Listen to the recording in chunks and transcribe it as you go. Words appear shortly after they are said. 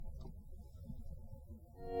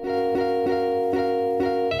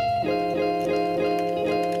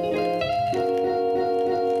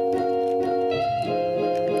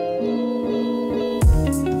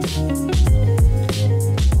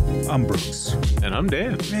And I'm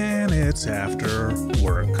Dan. And it's after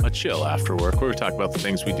work. A chill after work, where we talk about the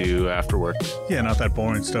things we do after work. Yeah, not that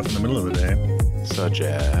boring stuff in the middle of the day. Such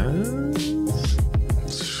as...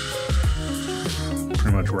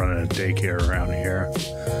 Pretty much running a daycare around here.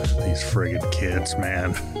 These friggin' kids,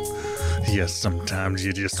 man. Yes, sometimes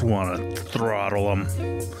you just want to throttle them.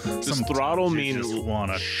 Does throttle mean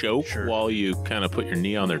choke while you kind of put your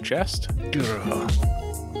knee on their chest?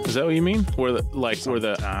 Is that what you mean? Where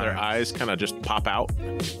their eyes kind of just pop out?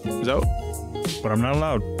 Is that? But I'm not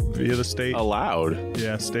allowed via the state. Allowed?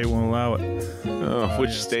 Yeah, state won't allow it. Oh,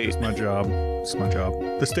 which state? It's my job. It's my job.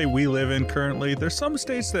 The state we live in currently, there's some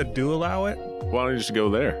states that do allow it. Why don't you just go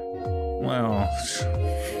there? Well,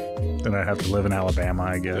 then I have to live in Alabama,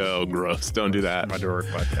 I guess. Oh, gross. Don't do that. My direct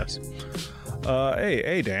podcast.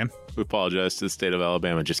 Hey, Dan. We apologize to the state of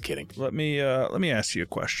Alabama. Just kidding. Let me ask you a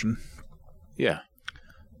question. Yeah.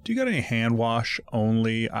 Do you got any hand wash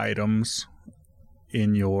only items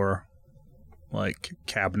in your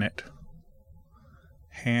cabinet?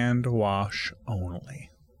 Hand wash only.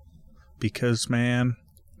 Because, man,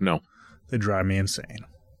 no, they drive me insane.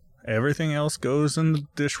 Everything else goes in the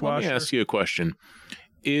dishwasher. Let me ask you a question.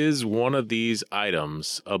 Is one of these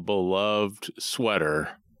items a beloved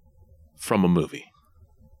sweater from a movie?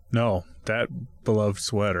 No, that beloved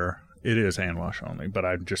sweater, it is hand wash only, but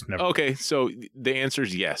I've just never... Okay, so the answer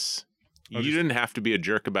is yes. You didn't have to be a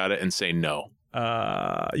jerk about it and say no.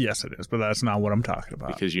 Yes, it is, but that's not what I'm talking about.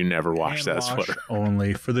 Because you never washed that sweater.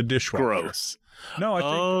 Only for the dishwasher. Gross. No,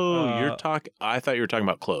 I think... I thought you were talking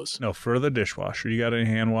about clothes. No, for the dishwasher. You got any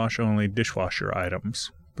hand wash only dishwasher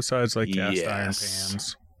items? Besides, cast iron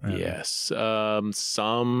pans. Yes.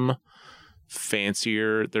 Some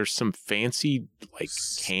fancier... There's some fancy,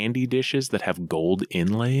 candy dishes that have gold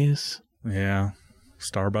inlays. Yeah.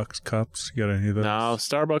 Starbucks cups. You got any of those? No,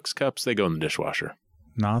 Starbucks cups, they go in the dishwasher.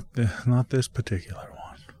 Not this particular one.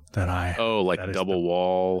 Double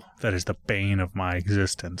wall. That is the bane of my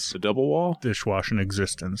existence. The double wall? Dishwashing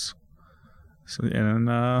existence. So, and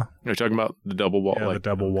you're talking about the double wall? Yeah, the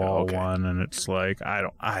double wall one, and it's I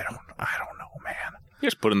don't know, man. You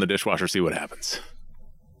just put it in the dishwasher, see what happens.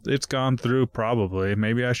 It's gone through, probably.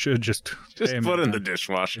 Maybe I should just put it in the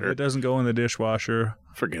dishwasher. If it doesn't go in the dishwasher,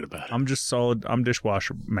 forget about it. I'm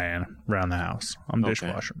dishwasher man around the house. I'm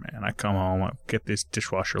dishwasher man. I come home, I get this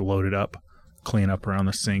dishwasher loaded up, clean up around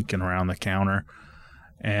the sink and around the counter,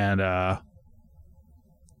 and I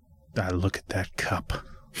look at that cup.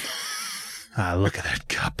 And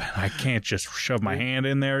I can't just shove my hand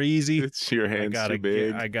in there easy. It's your hand's too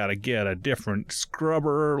big. I gotta get a different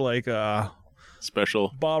scrubber,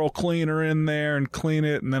 special bottle cleaner in there and clean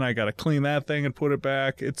it, and then I gotta clean that thing and put it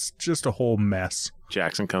back. It's just a whole mess.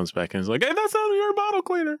 Jackson comes back and is like, "Hey, that's not your bottle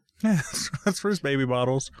cleaner." Yeah, that's for his baby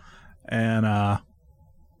bottles. And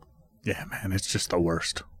yeah, man, it's just the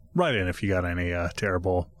worst. Write in if you got any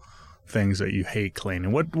terrible things that you hate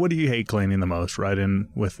cleaning. What do you hate cleaning the most? Write in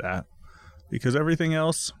with that. Because everything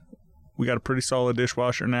else, we got a pretty solid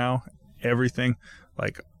dishwasher now. Everything,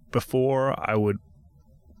 before I would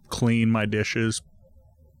clean my dishes,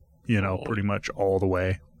 pretty much all the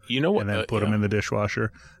way. You know what? And then put them in the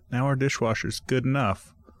dishwasher. Now our dishwasher's good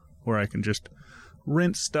enough where I can just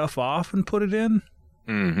rinse stuff off and put it in.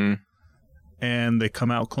 Mm-hmm. And they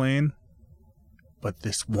come out clean. But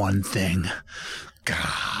this one thing,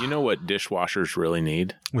 God. You know what dishwashers really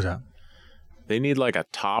need? What's that? They need a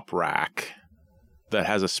top rack that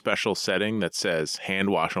has a special setting that says hand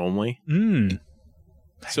wash only.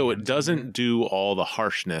 So it doesn't do all the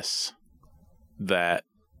harshness that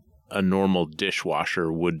a normal dishwasher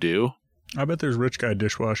would do. I bet there's rich guy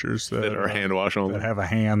dishwashers that are hand wash only. That have a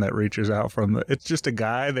hand that reaches out from the... It's just a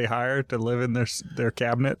guy they hire to live in their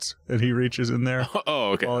cabinets, and he reaches in there.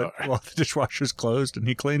 Oh, okay. While the dishwasher's closed, and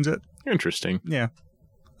he cleans it. Interesting. Yeah.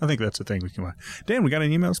 I think that's the thing we can buy. Dan, we got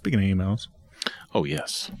an email? Speaking of emails. Oh,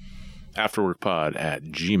 yes.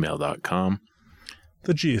 afterworkpod@gmail.com.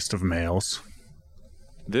 The gist of mails.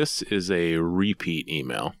 This is a repeat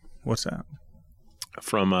email. What's that?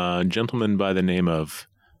 From a gentleman by the name of,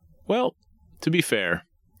 well, to be fair,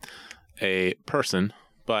 a person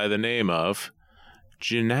by the name of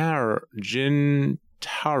Gintaras.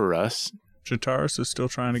 Gintaras is still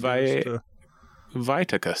trying to get us to...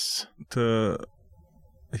 Viticus.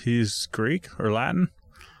 He's Greek or Latin?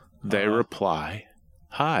 They reply,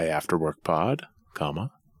 "Hi, Afterwork Pod,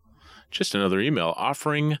 just another email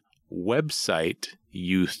offering website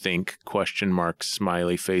you think ?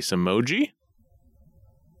 Smiley face emoji."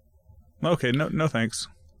 Okay, no thanks.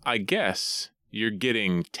 I guess you're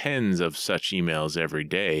getting tens of such emails every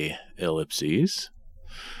day, ellipses.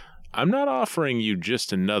 I'm not offering you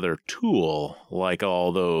just another tool like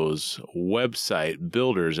all those website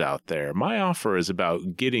builders out there. My offer is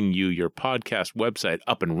about getting you your podcast website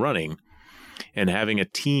up and running and having a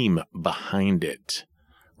team behind it,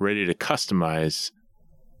 ready to customize,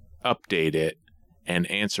 update it, and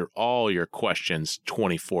answer all your questions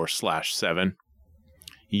 24/7.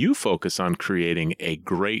 You focus on creating a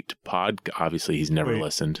great Obviously, he's never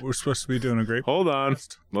listened. We're supposed to be doing a great. Hold on.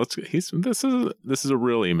 This is a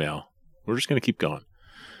real email. We're just going to keep going.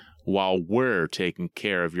 While we're taking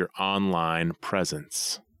care of your online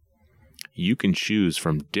presence, you can choose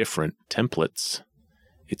from different templates.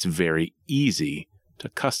 It's very easy to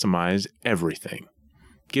customize everything.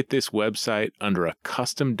 Get this website under a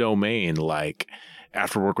custom domain like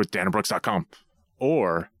afterworkwithdanandbrooks.com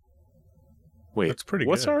or wait, that's pretty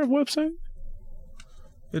what's good. our website?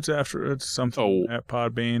 It's something at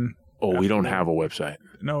Podbean. Oh, we don't have a website.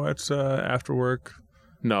 No, it's Afterwork.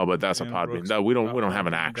 No, but that's a Podbean. No, we don't have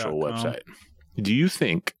an actual website. Do you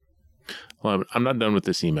think? Well, I'm not done with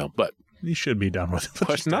this email, but you should be done with it.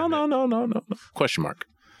 Question? No. Question mark.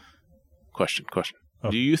 Question. Oh.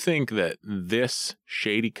 Do you think that this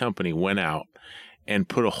shady company went out and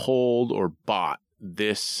put a hold or bought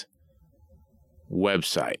this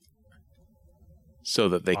website so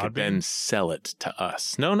that they could then sell it to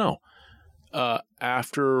us? No.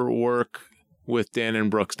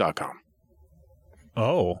 Afterworkwithdanandbrooks.com.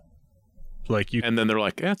 Oh, like you. And then they're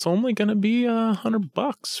like, it's only going to be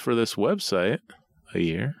 $100 for this website a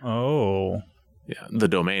year. Oh. Yeah, the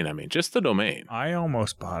domain. I mean, just the domain. I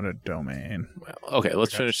almost bought a domain. Well, okay,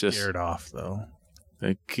 let's finish this. Scared off though.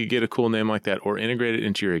 You could get a cool name like that, or integrate it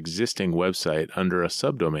into your existing website under a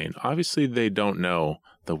subdomain. Obviously, they don't know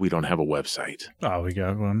that we don't have a website. Oh, we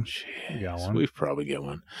got one. Jeez, we got one. We probably get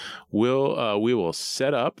one. We will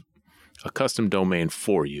set up a custom domain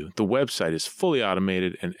for you. The website is fully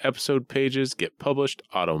automated, and episode pages get published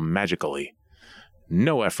automagically.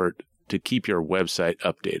 No effort to keep your website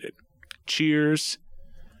updated. Cheers,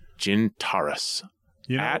 Gintaris.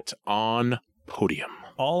 At On Podium.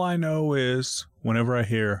 All I know is whenever I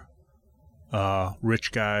hear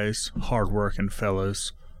rich guys, hardworking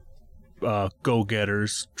fellas,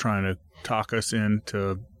 go-getters trying to talk us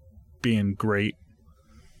into being great,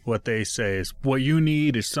 what they say is, what you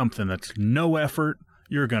need is something that's no effort.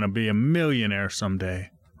 You're going to be a millionaire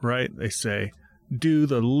someday, right? They say, do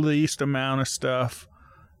the least amount of stuff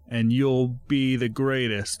and you'll be the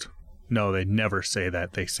greatest. No, they never say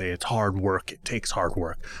that. They say it's hard work. It takes hard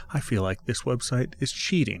work. I feel like this website is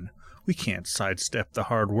cheating. We can't sidestep the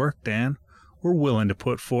hard work, Dan. We're willing to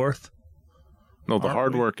put forth. No, the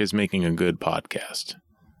hard work is making a good podcast.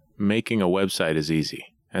 Making a website is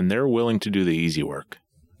easy, and they're willing to do the easy work.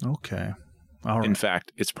 Okay. All right. In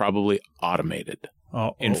fact, it's probably automated.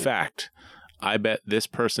 In fact, I bet this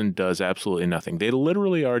person does absolutely nothing. They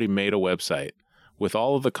literally already made a website with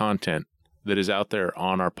all of the content that is out there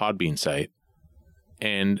on our Podbean site,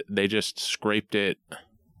 and they just scraped it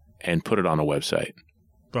and put it on a website.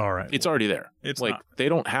 All right. It's already there. It's like not. They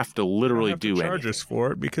don't have to literally do anything. Charge us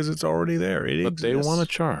for it because it's already there. It but exists, they want to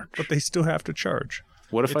charge. But they still have to charge.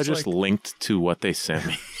 What if I just linked to what they sent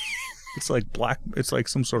me? It's like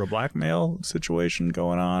some sort of blackmail situation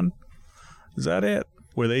going on. Is that it?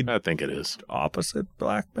 I think it is. Opposite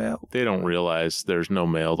blackmail? They don't realize there's no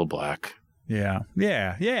mail to black. Yeah.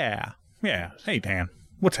 Hey, Dan,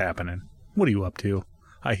 what's happening? What are you up to?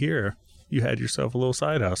 I hear you had yourself a little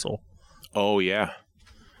side hustle. Oh, yeah.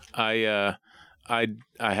 I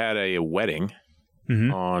had a wedding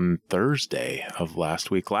on Thursday of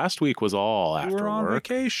last week. Last week was all after work. You were on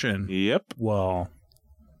vacation. Yep. Well,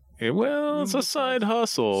 it's a side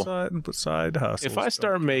hustle. Side hustle. If I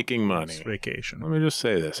start making money, vacation. Let me just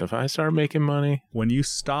say this: if I start making money, when you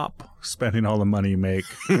stop spending all the money you make,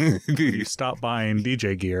 you stop buying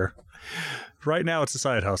DJ gear. Right now, it's a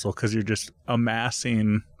side hustle because you're just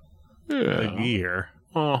amassing the gear.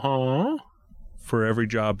 For every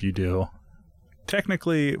job you do.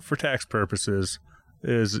 Technically, for tax purposes,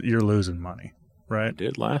 you're losing money, right? I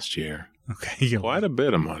did last year. Okay, quite a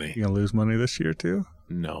bit of money. You gonna lose money this year too?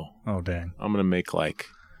 No. Oh, dang. I'm gonna make like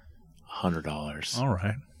 $100. All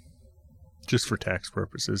right. Just for tax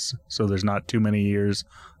purposes, so there's not too many years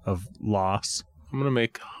of loss. I'm gonna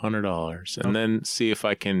make $100 and then see if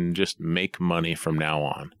I can just make money from now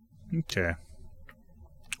on. Okay.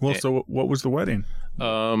 Well, so what was the wedding?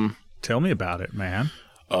 Tell me about it, man.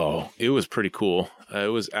 Oh, it was pretty cool.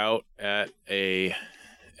 It was out at it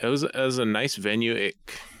was a nice venue.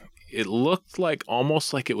 It looked like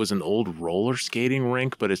almost like it was an old roller skating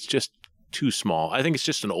rink, but it's just too small. I think it's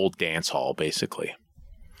just an old dance hall, basically.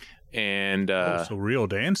 And so real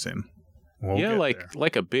dancing. Yeah,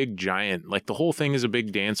 like a big giant, like the whole thing is a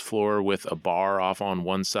big dance floor with a bar off on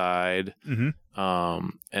one side.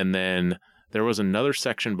 And then there was another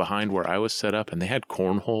section behind where I was set up, and they had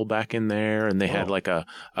cornhole back in there, and they had like a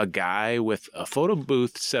guy with a photo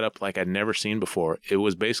booth set up like I'd never seen before. It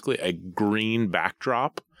was basically a green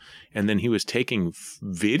backdrop, and then he was taking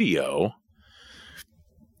video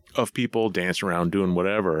of people dancing around doing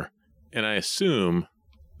whatever. And I assume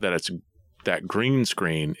that that green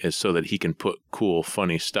screen is so that he can put cool,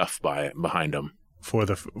 funny stuff behind him to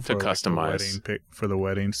customize for the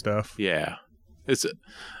wedding stuff. Yeah.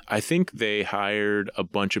 I think they hired a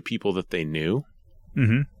bunch of people that they knew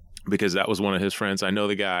because that was one of his friends. I know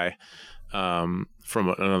the guy from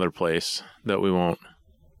another place that we won't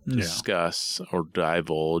discuss or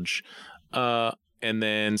divulge. And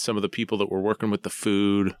then some of the people that were working with the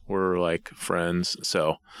food were like friends.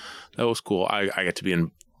 So that was cool. I got to be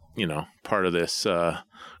in, part of this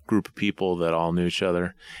group of people that all knew each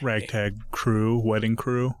other. Ragtag crew, wedding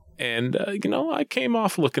crew. And, I came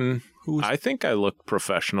off looking, I think I look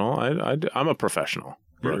professional. I'm a professional,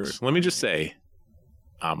 Brooks. Let me just say,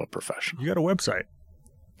 I'm a professional. You got a website.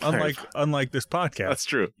 Unlike this podcast. That's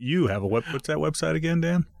true. You have a what's that website again,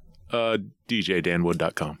 Dan?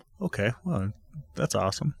 DJDanwood.com. Okay. Well, that's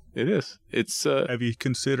awesome. It is. It's have you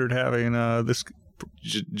considered having this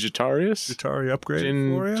Jatari upgrade for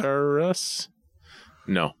you? Jataris?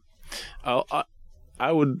 No.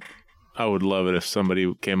 I would love it if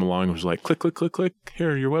somebody came along and was like, click, click, click, click.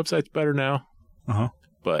 Here, your website's better now.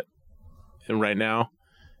 But right now,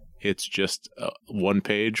 it's just one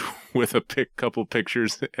page with a couple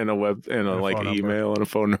pictures and a email and a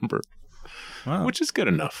phone number. Wow. Which is good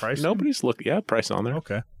enough. Pricing? Nobody's looking. Yeah, price on there.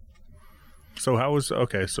 Okay. So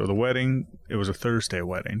so the wedding, it was a Thursday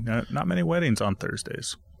wedding. Not many weddings on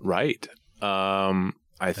Thursdays. Right.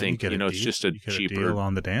 I think, it's just a cheaper deal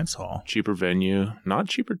on the dance hall. Cheaper venue. Not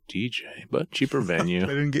cheaper DJ, but cheaper venue.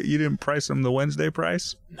 You didn't price them the Wednesday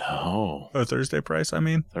price? No. Or Thursday price, I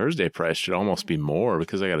mean? Thursday price should almost be more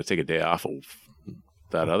because I got to take a day off of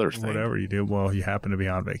that other thing. Whatever you do. Well, you happen to be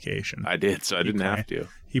on vacation. I did, so I didn't have to.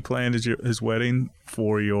 He planned his wedding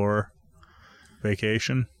for your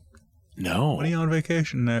vacation? No. When are you on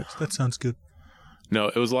vacation next? That sounds good. No,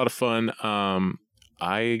 it was a lot of fun.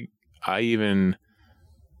 I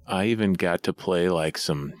even got to play like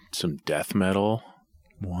some death metal.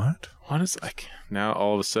 What is now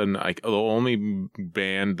all of a sudden the only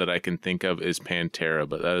band that I can think of is Pantera,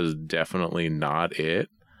 but that is definitely not it.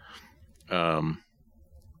 Korn.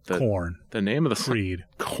 The name of the Creed.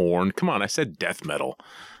 Korn. Come on, I said death metal.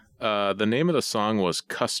 The name of the song was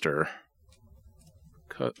Custer.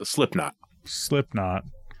 Slipknot.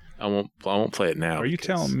 I won't play it now. Are you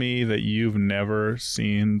telling me that you've never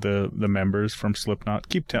seen the members from Slipknot?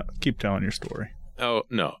 Keep telling your story. Oh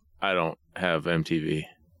no, I don't have MTV,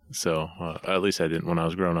 so at least I didn't when I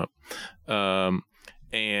was growing up.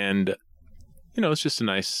 And it's just a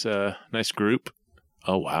nice group.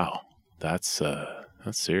 Oh wow, that's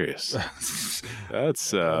serious.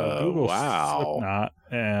 That's wow. Slipknot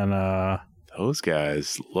and those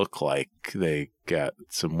guys look like they got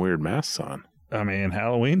some weird masks on. I mean,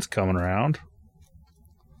 Halloween's coming around.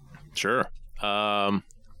 Sure.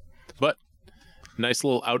 But nice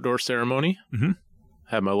little outdoor ceremony.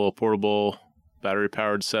 Had my little portable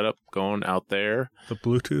battery-powered setup going out there. The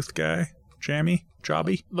Bluetooth guy?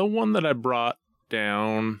 Jobby? The one that I brought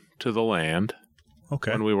down to the land.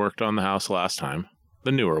 Okay. When we worked on the house last time.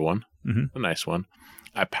 The newer one. The nice one.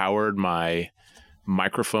 I powered my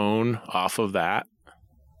microphone off of that.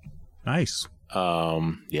 Nice.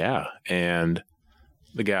 Yeah, and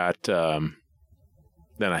they got, then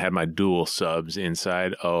I had my dual subs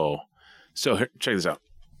inside. Oh, so here, check this out.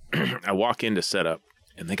 I walk in to set up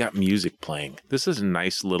and they got music playing. This is a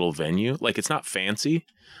nice little venue. Like, it's not fancy,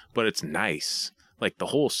 but it's nice. Like, the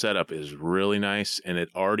whole setup is really nice, and it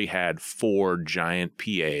already had 4 giant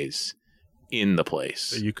PAs in the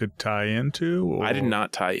place. That you could tie into? Or? I did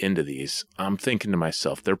not tie into these. I'm thinking to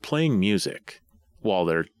myself, they're playing music while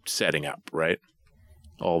they're setting up, right?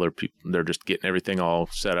 All their people, they're just getting everything all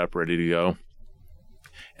set up, ready to go.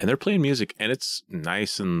 And they're playing music, and it's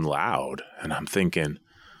nice and loud. And I'm thinking,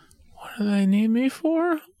 what do they need me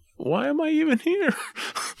for? Why am I even here?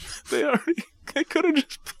 They could have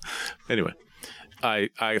just... Anyway,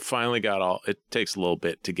 I finally got it takes a little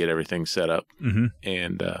bit to get everything set up.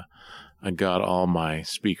 And I got all my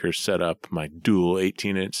speakers set up, my dual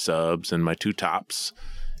 18-inch subs and my 2 tops.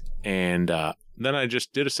 And then I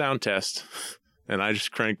just did a sound test, and I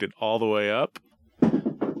just cranked it all the way up.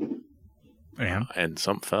 And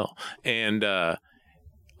something fell. And,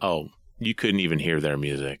 you couldn't even hear their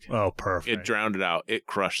music. Oh, perfect. It drowned it out. It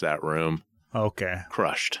crushed that room. Okay.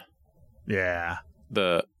 Crushed. Yeah.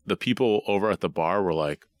 The people over at the bar were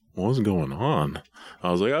like, "What's going on?"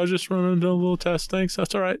 I was like, "I was just running a little test. Thanks.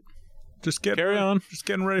 That's all right. Carry on. Just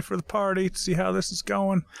getting ready for the party to see how this is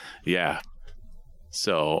going." Yeah.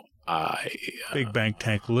 So Big bank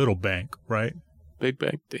tank, little bank, right? Big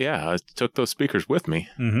Bang. Yeah, I took those speakers with me.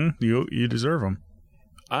 Mm-hmm. You deserve them.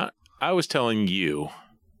 I was telling you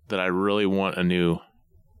that I really want a new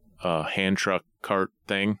hand truck cart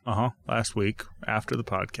thing. Last week after the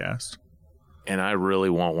podcast. And I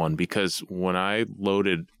really want one because when I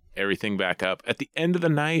loaded everything back up at the end of the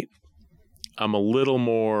night, I'm a little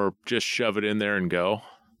more just shove it in there and go.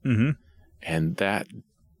 Mm-hmm. And that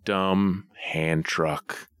dumb hand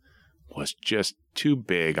truck was just too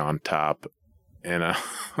big on top. And I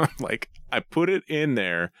put it in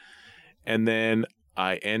there, and then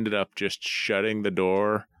I ended up just shutting the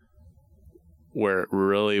door where it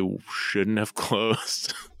really shouldn't have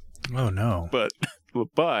closed. Oh, no. But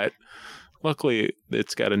luckily,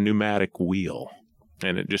 it's got a pneumatic wheel,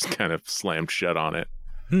 and it just kind of slammed shut on it.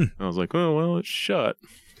 I was like, oh, well, it's shut.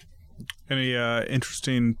 Any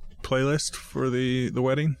interesting playlist for the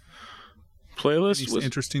wedding? Playlist was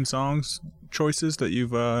interesting songs choices that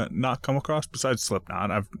you've not come across besides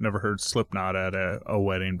Slipknot. I've never heard Slipknot at a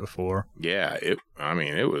wedding before. Yeah, that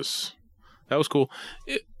was cool.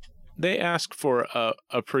 They asked for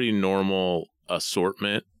a pretty normal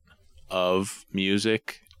assortment of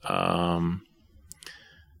music.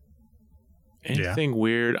 Anything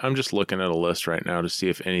weird? I'm just looking at a list right now to see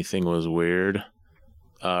if anything was weird.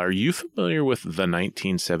 Are you familiar with the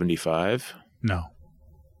 1975? No.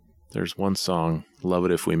 There's one song, Love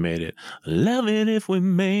It If We Made It. Love it if we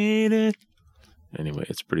made it. Anyway,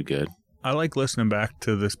 it's pretty good. I like listening back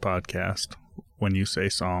to this podcast when you say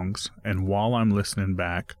songs. And while I'm listening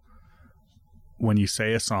back, when you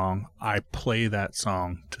say a song, I play that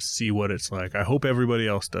song to see what it's like. I hope everybody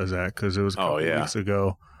else does that because it was a couple weeks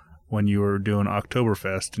ago when you were doing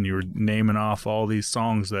Oktoberfest and you were naming off all these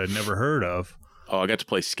songs that I'd never heard of. Oh, I got to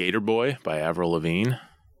play Skater Boy by Avril Lavigne.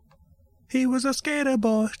 He was a skater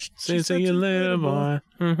boy. See you later, boy.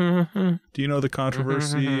 Do you know the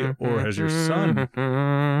controversy, or has your son?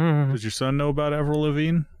 Does your son know about Avril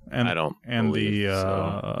Lavigne? And, I don't. And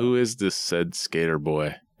so. Who is this said Skater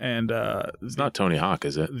Boy? And it's not Tony Hawk,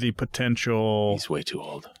 is it? The potential. He's way too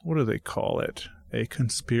old. What do they call it? A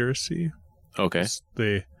conspiracy. Okay. It's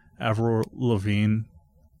the Avril Lavigne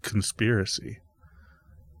conspiracy.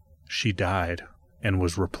 She died and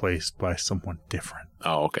was replaced by someone different.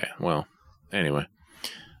 Oh, okay. Well. Anyway,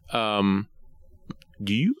 have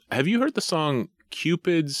you heard the song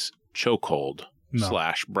Cupid's Chokehold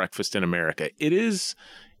 / Breakfast in America? It is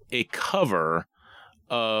a cover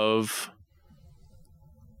of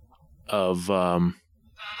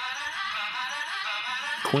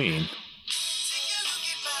Queen.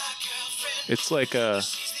 It's like a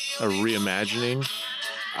reimagining.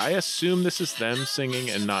 I assume this is them singing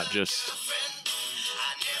and not just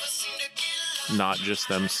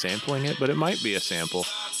them sampling it, but it might be a sample.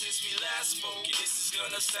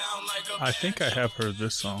 I think I have heard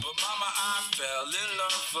this song.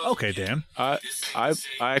 Okay, Dan. I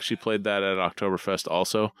actually played that at Oktoberfest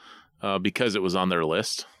also because it was on their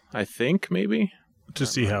list. I think maybe to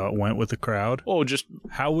see how it went with the crowd. Oh, just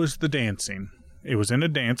how was the dancing? It was in a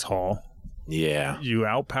dance hall. Yeah, you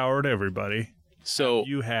outpowered everybody. So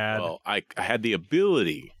you had. Well, I had the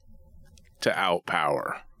ability to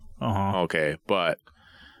outpower. Okay, but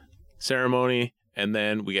ceremony, and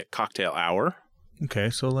then we get cocktail hour.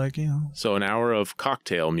 Okay, so So an hour of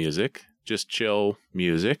cocktail music, just chill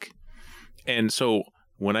music. And so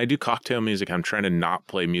when I do cocktail music, I'm trying to not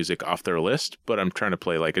play music off their list, but I'm trying to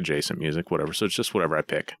play like adjacent music, whatever. So it's just whatever I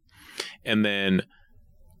pick. And then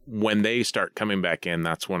when they start coming back in,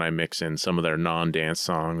 that's when I mix in some of their non-dance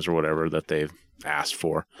songs or whatever that they've asked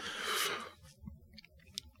for.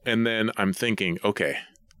 And then I'm thinking, okay,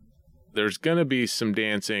 there's going to be some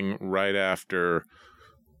dancing right after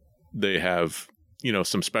they have,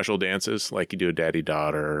 some special dances, like you do a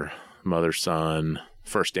daddy-daughter, mother-son,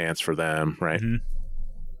 first dance for them, right? Mm-hmm.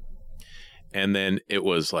 And then it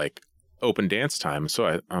was like open dance time.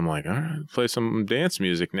 So I'm like, all right, play some dance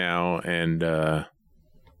music now. And I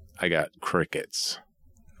got crickets.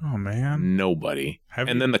 Oh, man. Nobody.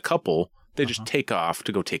 Then the couple, they just take off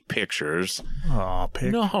to go take pictures. Oh, pictures.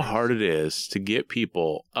 You know how hard it is to get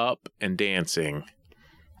people up and dancing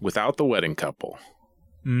without the wedding couple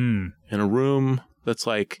in a room that's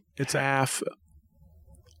like it's half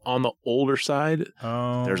on the older side.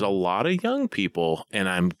 Oh. There's a lot of young people, and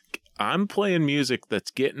I'm playing music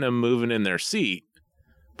that's getting them moving in their seat.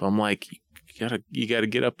 But I'm like, you gotta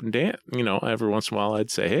get up and dance. Every once in a while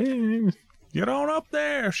I'd say, hey, Get on up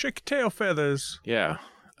there, shake your tail feathers. Yeah.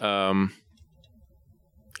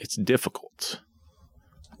 It's difficult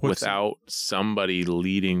without somebody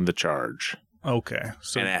leading the charge. Okay.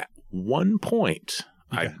 So and at one point,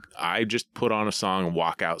 I just put on a song and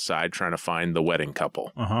walk outside trying to find the wedding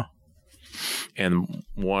couple. Uh-huh. And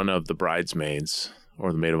one of the bridesmaids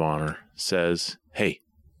or the maid of honor says, hey,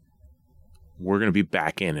 we're going to be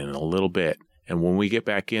back in a little bit. And when we get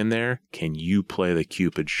back in there, can you play the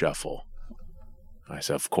Cupid Shuffle? I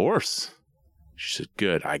said, of course. She said,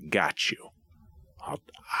 good, I got you.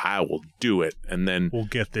 I will do it. And then we'll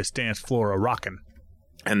get this dance floor a-rockin'.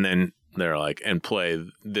 And then they're like, and play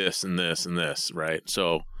this and this and this, right?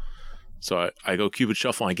 So I go Cupid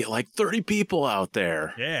Shuffle and I get like 30 people out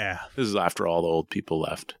there. Yeah. This is after all the old people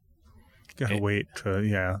left. Gotta wait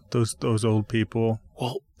to, those old people.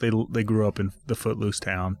 Well, they grew up in the Footloose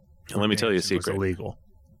town. And let me tell you a secret. It was illegal.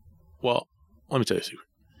 Well, let me tell you a secret.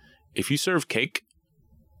 If you serve cake,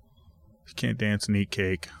 you can't dance and eat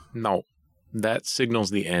cake. No, that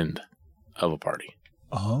signals the end of a party.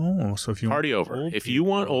 Oh, so if you party over. If you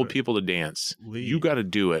want old people to dance, you got to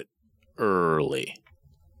do it early.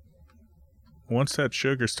 Once that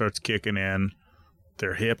sugar starts kicking in,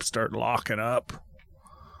 their hips start locking up.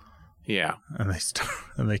 Yeah, and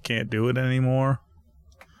they can't do it anymore.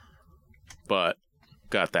 But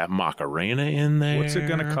got that Macarena in there. What's it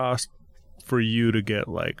gonna cost for you to get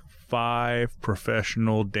like 5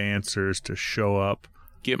 professional dancers to show up?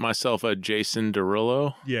 Get myself a Jason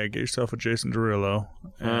Derulo. Yeah, get yourself a Jason Derulo.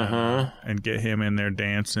 And get him in there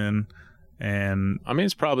dancing. And I mean,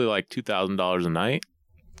 it's probably like $2,000 a night.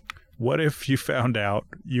 What if you found out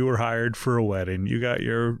you were hired for a wedding? You got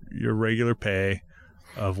your regular pay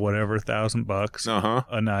of whatever $1,000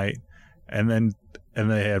 a night, and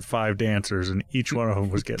they had 5 dancers, and each one of them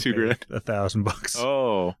was getting $1,000.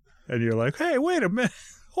 Oh, and you're like, hey, wait a minute,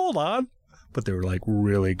 hold on. But they were like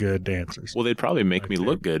really good dancers. Well, they'd probably make me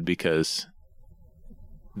look good because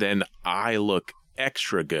then I look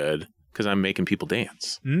extra good because I'm making people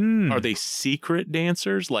dance. Are they secret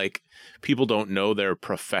dancers? Like people don't know they're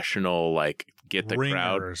professional, like get the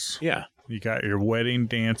ringers. Crowd. Yeah. You got your wedding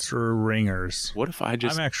dancer ringers. What if I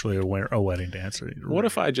just... I'm actually a wedding dancer. What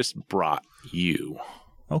if I just brought you?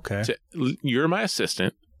 Okay. You're my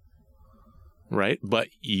assistant, right? But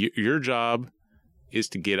your job is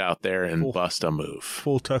to get out there and bust a move.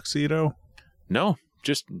 Full tuxedo? No,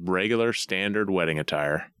 just regular standard wedding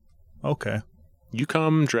attire. Okay. You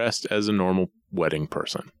come dressed as a normal wedding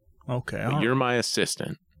person. Okay. You're my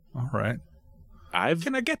assistant. All right.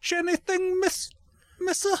 Can I get you anything,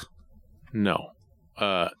 Missa? No.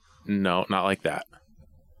 No, not like that.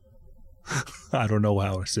 I don't know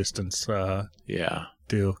how assistants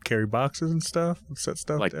do. Carry boxes and stuff? Set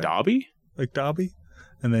stuff like down. Dobby? Like Dobby?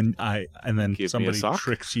 And then somebody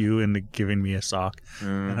tricks you into giving me a sock.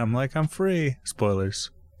 And I'm like, I'm free.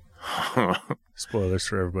 Spoilers. Spoilers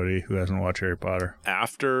for everybody who hasn't watched Harry Potter.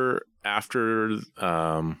 After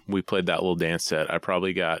we played that little dance set, I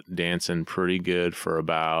probably got dancing pretty good for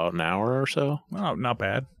about an hour or so. Oh, not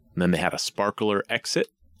bad. And then they had a sparkler exit.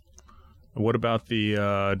 What about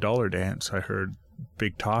the dollar dance? I heard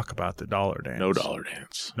big talk about the dollar dance. No dollar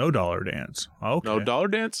dance. No dollar dance. Okay. No dollar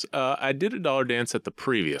dance. I did a dollar dance at the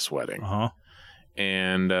previous wedding.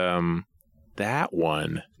 And that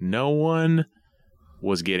one, no one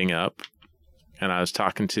was getting up. And I was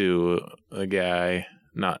talking to a guy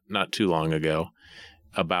not too long ago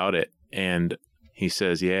about it. And he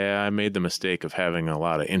says, yeah, I made the mistake of having a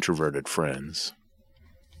lot of introverted friends.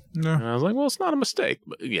 No. And I was like, well, it's not a mistake.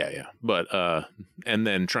 But yeah. But, and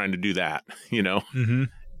then trying to do that, you know? Mm-hmm.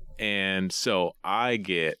 And so I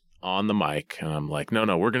get on the mic and I'm like, no,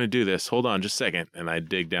 we're going to do this. Hold on just a second. And I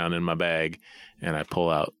dig down in my bag and I pull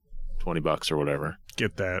out $20 or whatever.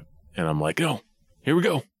 Get that. And I'm like, no, here we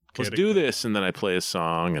go. Let's do this. And then I play a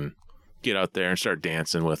song and get out there and start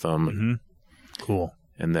dancing with them. Mm-hmm. Cool.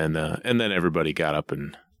 And then everybody got up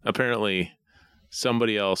and apparently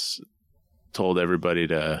somebody else told everybody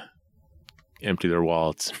to empty their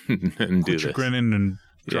wallets and do this. Quit grinning and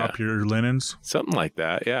drop your linens. Something like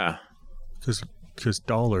that, yeah. Because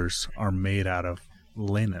dollars are made out of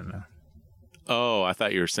linen. Oh, I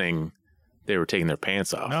thought you were saying they were taking their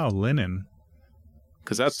pants off. No, linen.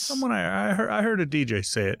 Because that's someone I heard a DJ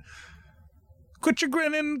say it. Quit your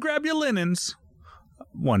grinning, grab your linens.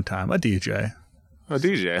 One time, a DJ. A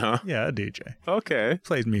DJ, huh? Yeah, a DJ. Okay.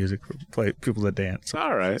 Plays music for people that dance.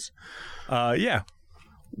 All right. Yeah.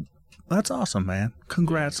 That's awesome, man.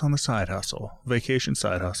 Congrats on the side hustle. Vacation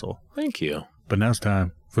side hustle. Thank you. But now it's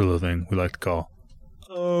time for the thing we like to call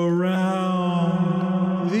Around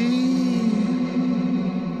the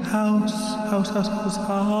House.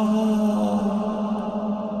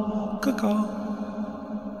 Caw.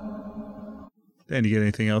 Dan, you get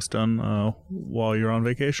anything else done while you're on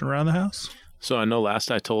vacation around the house? So I know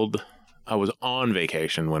last I told I was on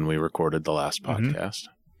vacation when we recorded the last podcast.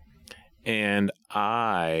 And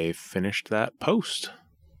I finished that post.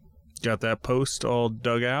 Got that post all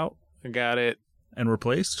dug out? I got it. And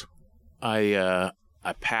replaced? I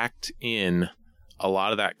packed in a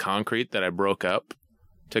lot of that concrete that I broke up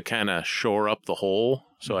to kind of shore up the hole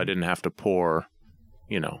so I didn't have to pour,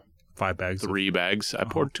 5 bags. 3 bags. I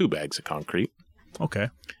poured 2 bags of concrete. Okay.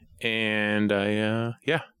 And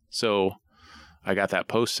so I got that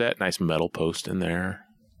post set, nice metal post in there,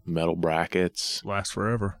 metal brackets. Last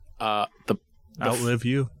forever. Outlive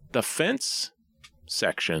you. The fence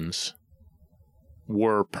sections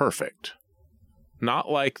were perfect. Not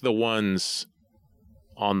like the ones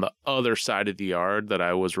on the other side of the yard that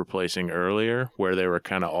I was replacing earlier, where they were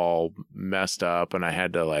kind of all messed up and I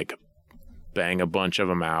had to like bang a bunch of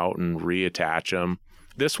them out and reattach them.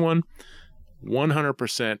 This one,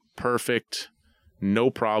 100% perfect.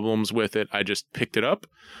 No problems with it. I just picked it up,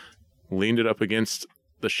 leaned it up against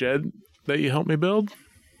the shed that you helped me build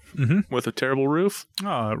with a terrible roof.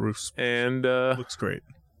 Oh, that roof looks great.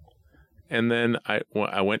 And then I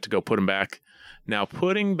went to go put them back. Now,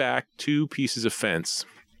 putting back 2 pieces of fence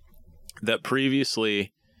that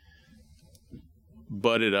previously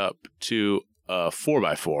butted up to a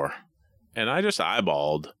 4x4, and I just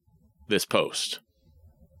eyeballed this post.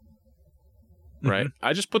 Right?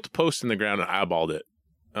 I just put the post in the ground and eyeballed it.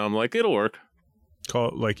 I'm like, it'll work.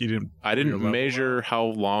 I didn't measure how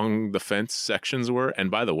long the fence sections were. And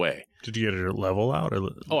by the way, did you get it level out? I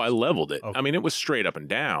leveled it. Okay. I mean, it was straight up and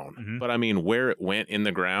down. But I mean, where it went in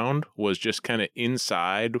the ground was just kind of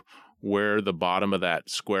inside where the bottom of that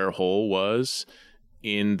square hole was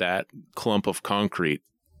in that clump of concrete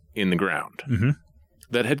in the ground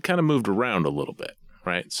that had kind of moved around a little bit.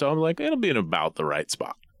 Right? So I'm like, it'll be in about the right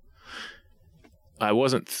spot. I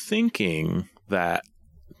wasn't thinking that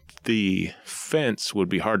the fence would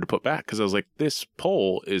be hard to put back because I was like, this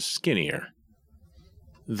pole is skinnier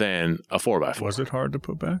than a 4x4. Was it hard to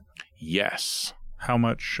put back? Yes. How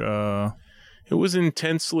much? It was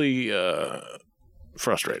intensely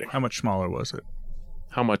frustrating. How much smaller was it?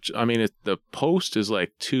 How much? I mean, the post is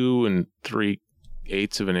like 2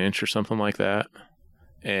 3/8 of an inch or something like that.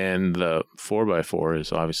 And the 4x4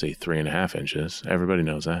 is obviously 3.5 inches. Everybody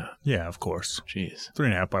knows that. Yeah, of course. Jeez.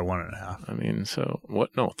 3.5 by 1.5. I mean, so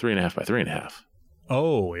what? No, 3.5 by 3.5.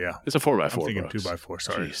 Oh, yeah. It's a 4x4. I'm thinking Brooks. 2x4.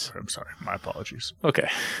 Sorry. Jeez. I'm sorry. My apologies. Okay.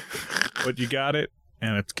 But you got it,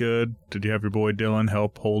 and it's good. Did you have your boy Dylan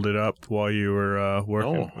help hold it up while you were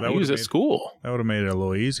working? No, he was at school. That would have made it a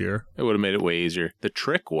little easier. It would have made it way easier. The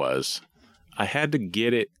trick was I had to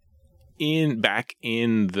get it back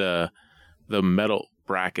in the metal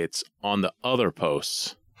brackets on the other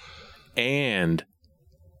posts and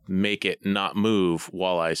make it not move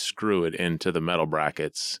while I screw it into the metal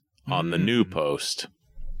brackets on the new post.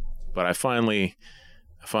 But I finally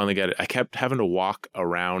got it. I kept having to walk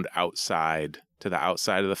around outside to the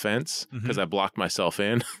outside of the fence because I blocked myself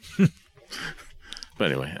in.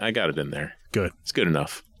 But anyway, I got it in there. Good. It's good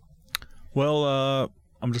enough. Well,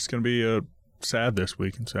 I'm just going to be sad this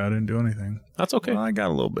week and say I didn't do anything. That's okay. Well, I got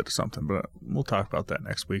a little bit of something, but we'll talk about that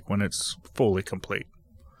next week when it's fully complete.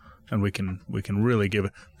 And we can really give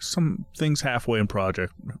it some things halfway in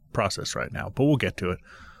process right now, but we'll get to it.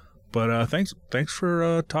 But thanks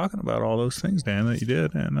for talking about all those things, Dan, that you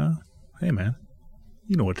did. And hey, man,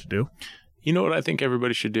 you know what to do. You know what I think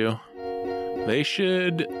everybody should do? They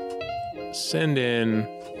should send in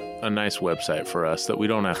a nice website for us that we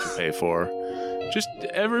don't have to pay for. Just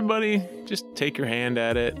everybody, just take your hand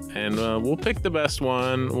at it, and we'll pick the best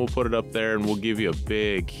one. We'll put it up there, and we'll give you a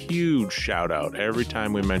big, huge shout out every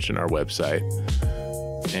time we mention our website.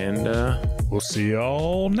 And we'll see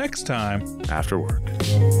y'all next time after work.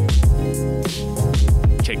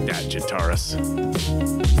 Take that, Jintaris.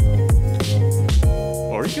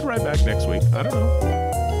 Or you can write back next week. I don't know.